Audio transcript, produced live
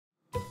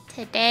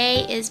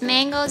Today is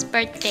Mango's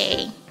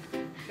birthday.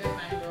 Okay,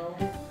 Mango.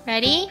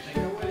 Ready? Make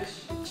a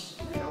wish.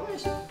 Make a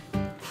wish.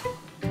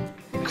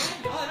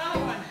 Oh,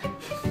 another one.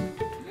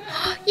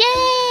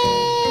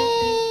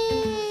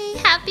 Yay!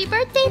 Happy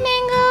birthday,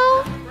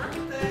 Mango! Happy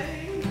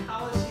birthday.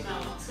 How is she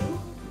now?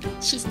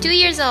 2? She's 2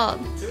 years old.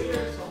 2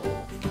 years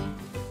old.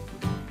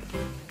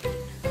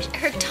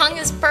 Her tongue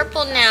is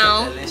purple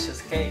now.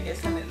 Delicious cake,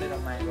 isn't it, little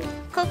Mango?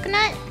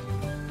 Coconut?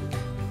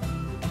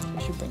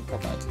 We should bring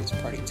Coconut to this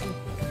party too.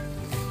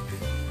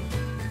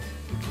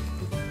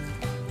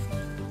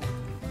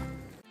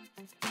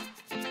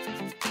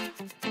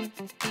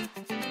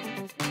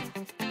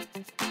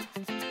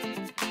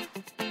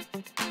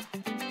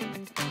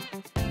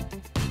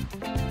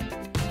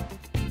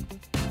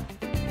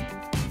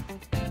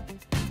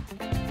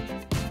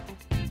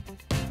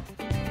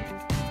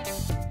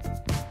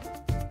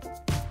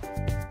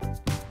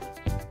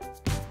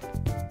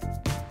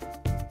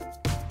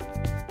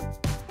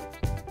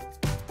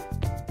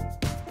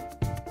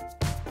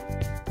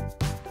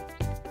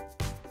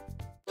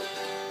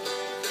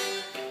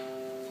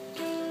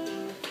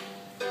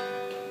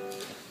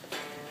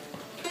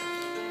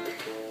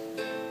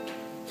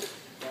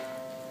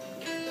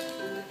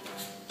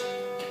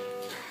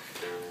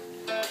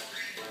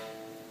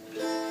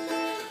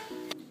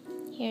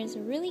 Here's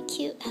a really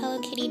cute Hello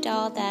Kitty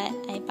doll that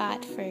I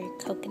bought for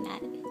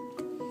Coconut.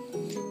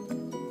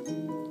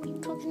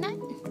 Coconut?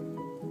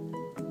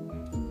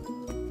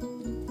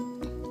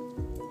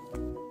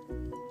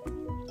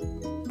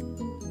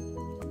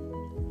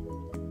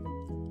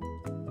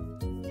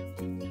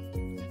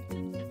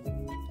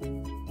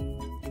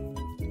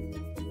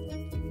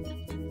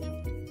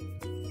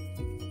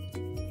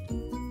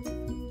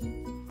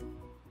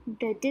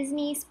 The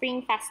Disney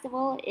Spring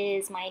Festival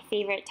is my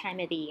favorite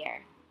time of the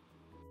year.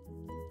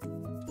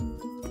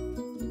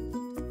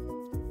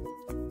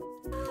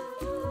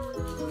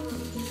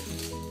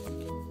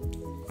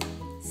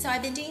 So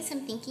I've been doing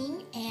some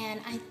thinking, and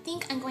I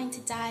think I'm going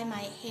to dye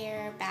my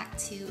hair back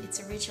to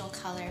its original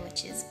color,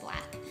 which is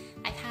black.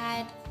 I've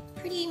had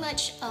pretty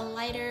much a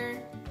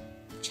lighter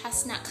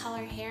chestnut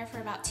color hair for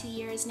about 2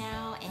 years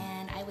now,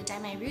 and I would dye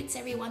my roots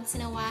every once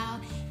in a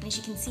while. And as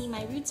you can see,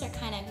 my roots are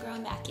kind of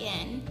grown back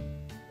in,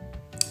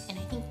 and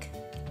I think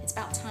it's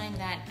about time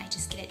that I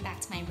just get it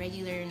back to my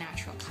regular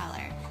natural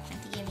color. I'm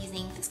thinking of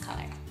using this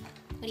color.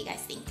 What do you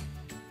guys think?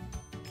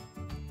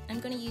 I'm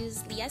going to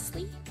use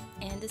Liesli,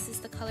 and this is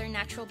the color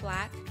Natural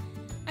Black.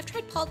 I've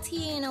tried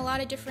Palti and a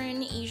lot of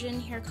different Asian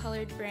hair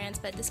colored brands,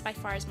 but this by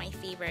far is my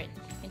favorite.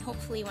 And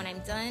hopefully when I'm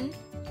done,